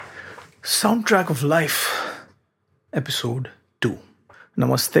Soundtrack of Life, Episode 2.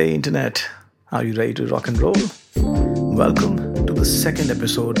 Namaste Internet. Are you ready to rock and roll? Welcome to the second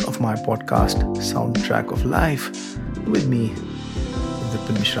episode of my podcast, Soundtrack of Life, with me,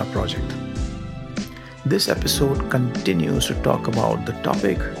 Vipin Mishra Project. This episode continues to talk about the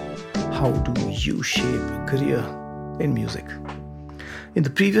topic, how do you shape a career in music? In the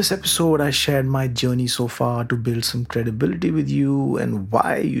previous episode, I shared my journey so far to build some credibility with you and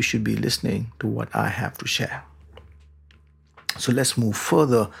why you should be listening to what I have to share. So let's move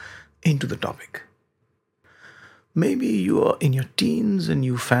further into the topic. Maybe you are in your teens and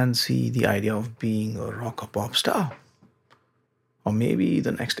you fancy the idea of being a rock or pop star. Or maybe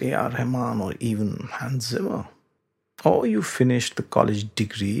the next A.R. Rahman or even Hans Zimmer. Or you finished the college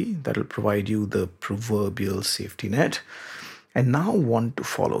degree that will provide you the proverbial safety net and now want to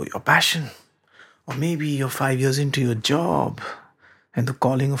follow your passion. Or maybe you're 5 years into your job and the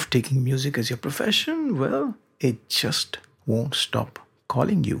calling of taking music as your profession, well, it just won't stop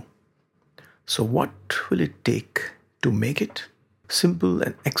calling you. So, what will it take to make it? Simple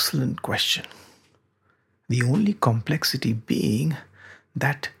and excellent question. The only complexity being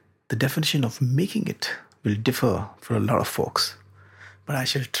that the definition of making it will differ for a lot of folks. But I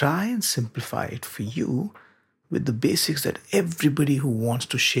shall try and simplify it for you with the basics that everybody who wants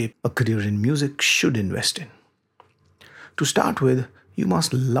to shape a career in music should invest in. To start with, you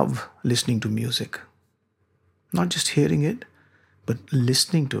must love listening to music. Not just hearing it, but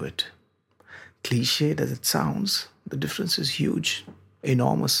listening to it. Cliched as it sounds, the difference is huge,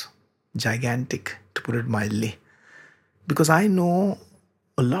 enormous, gigantic, to put it mildly. Because I know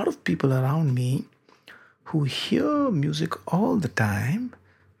a lot of people around me who hear music all the time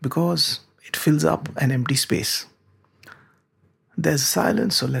because it fills up an empty space. There's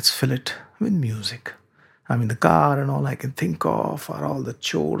silence, so let's fill it with music. I'm in the car and all I can think of are all the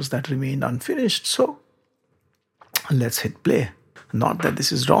chores that remained unfinished, so let's hit play. Not that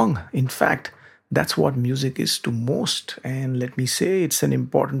this is wrong. In fact, that's what music is to most. And let me say it's an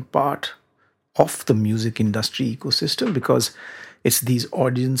important part of the music industry ecosystem because it's these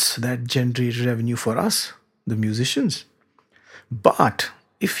audience that generate revenue for us, the musicians. But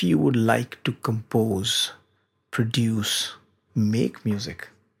if you would like to compose, produce, make music,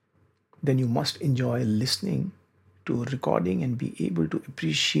 then you must enjoy listening to a recording and be able to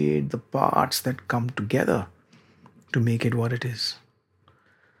appreciate the parts that come together to make it what it is.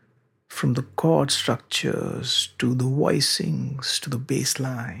 From the chord structures to the voicings to the bass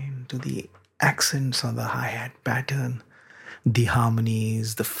line to the accents on the hi-hat pattern, the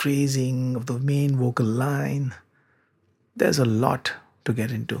harmonies, the phrasing of the main vocal line, there's a lot to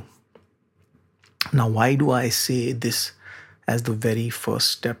get into. Now, why do I say this as the very first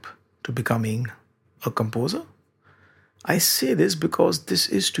step to becoming a composer? I say this because this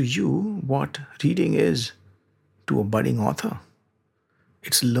is to you what reading is to a budding author.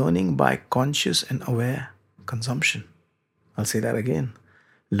 It's learning by conscious and aware consumption. I'll say that again.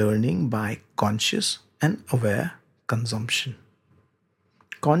 Learning by conscious and aware consumption.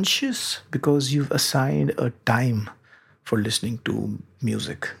 Conscious because you've assigned a time for listening to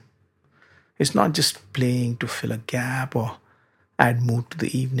music. It's not just playing to fill a gap or add mood to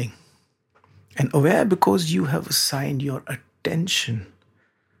the evening. And aware because you have assigned your attention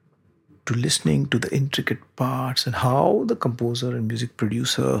to listening to the intricate parts and how the composer and music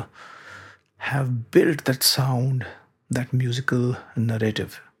producer have built that sound, that musical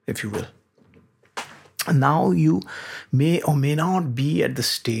narrative, if you will. And now you may or may not be at the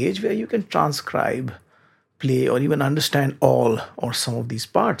stage where you can transcribe, play, or even understand all or some of these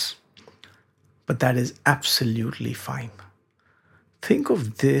parts. But that is absolutely fine. Think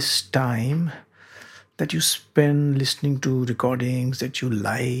of this time that you spend listening to recordings that you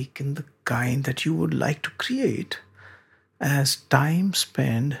like and the kind that you would like to create as time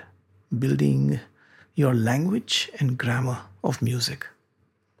spent building your language and grammar of music.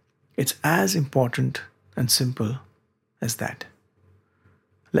 It's as important and simple as that.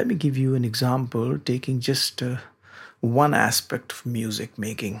 Let me give you an example taking just one aspect of music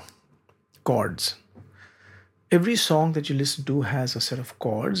making, chords. Every song that you listen to has a set of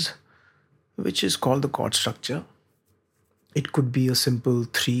chords, which is called the chord structure. It could be a simple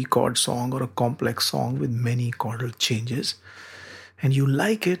 3-chord song or a complex song with many chordal changes. And you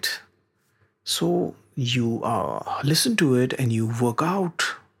like it, so you listen to it and you work out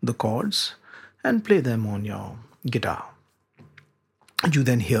the chords and play them on your guitar. You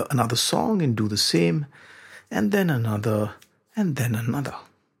then hear another song and do the same, and then another, and then another.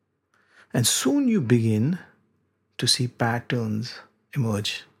 And soon you begin to see patterns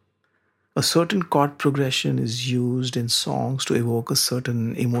emerge. A certain chord progression is used in songs to evoke a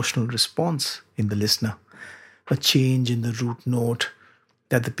certain emotional response in the listener. A change in the root note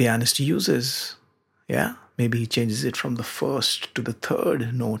that the pianist uses, yeah, maybe he changes it from the first to the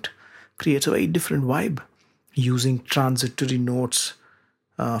third note, creates a very different vibe. Using transitory notes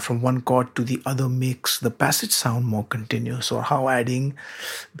from one chord to the other makes the passage sound more continuous, or how adding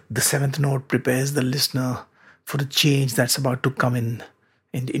the seventh note prepares the listener for the change that's about to come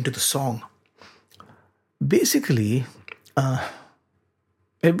into the song. Basically,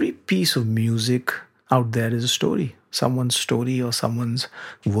 every piece of music out there is a story, someone's story or someone's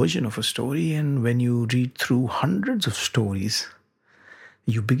version of a story. And when you read through hundreds of stories,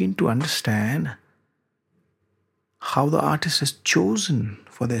 you begin to understand how the artist has chosen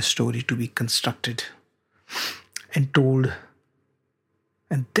for their story to be constructed and told.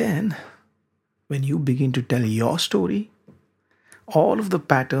 And then, when you begin to tell your story, all of the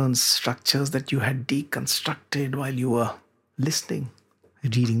patterns, structures that you had deconstructed while you were listening,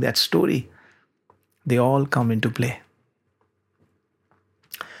 reading that story, they all come into play.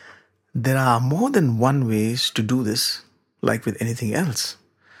 There are more than one ways to do this, like with anything else.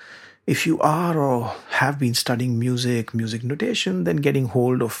 If you are or have been studying music notation, then getting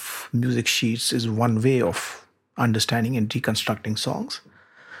hold of music sheets is one way of understanding and reconstructing songs.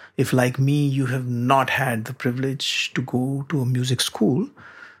 If, like me, you have not had the privilege to go to a music school,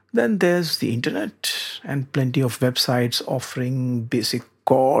 then there's the internet and plenty of websites offering basic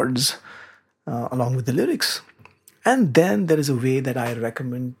chords along with the lyrics. And then there is a way that I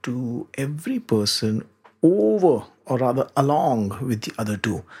recommend to every person over, or rather along with the other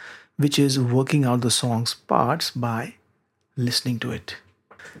two, which is working out the song's parts by listening to it.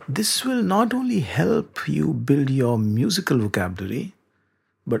 This will not only help you build your musical vocabulary,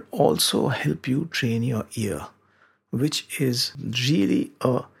 but also help you train your ear, which is really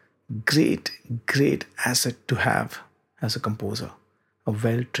a great asset to have as a composer, a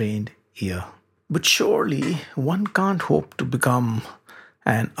well-trained ear. But surely one can't hope to become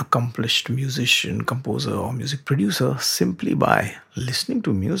an accomplished musician, composer, or music producer simply by listening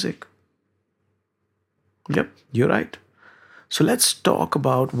to music. Yep, you're right. So let's talk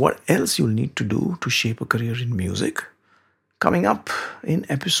about what else you'll need to do to shape a career in music. Coming up in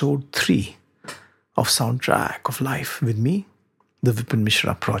episode 3 of Soundtrack of Life with me, the Vipin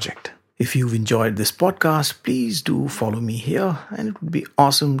Mishra Project. If you've enjoyed this podcast, please do follow me here, and it would be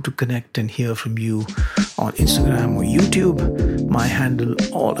awesome to connect and hear from you on Instagram or YouTube. My handle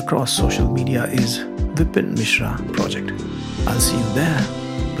all across social media is Vipin Mishra Project. I'll see you there.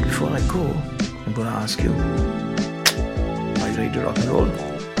 But before I go, I'm going to ask you, are you ready to rock and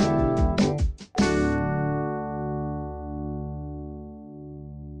roll?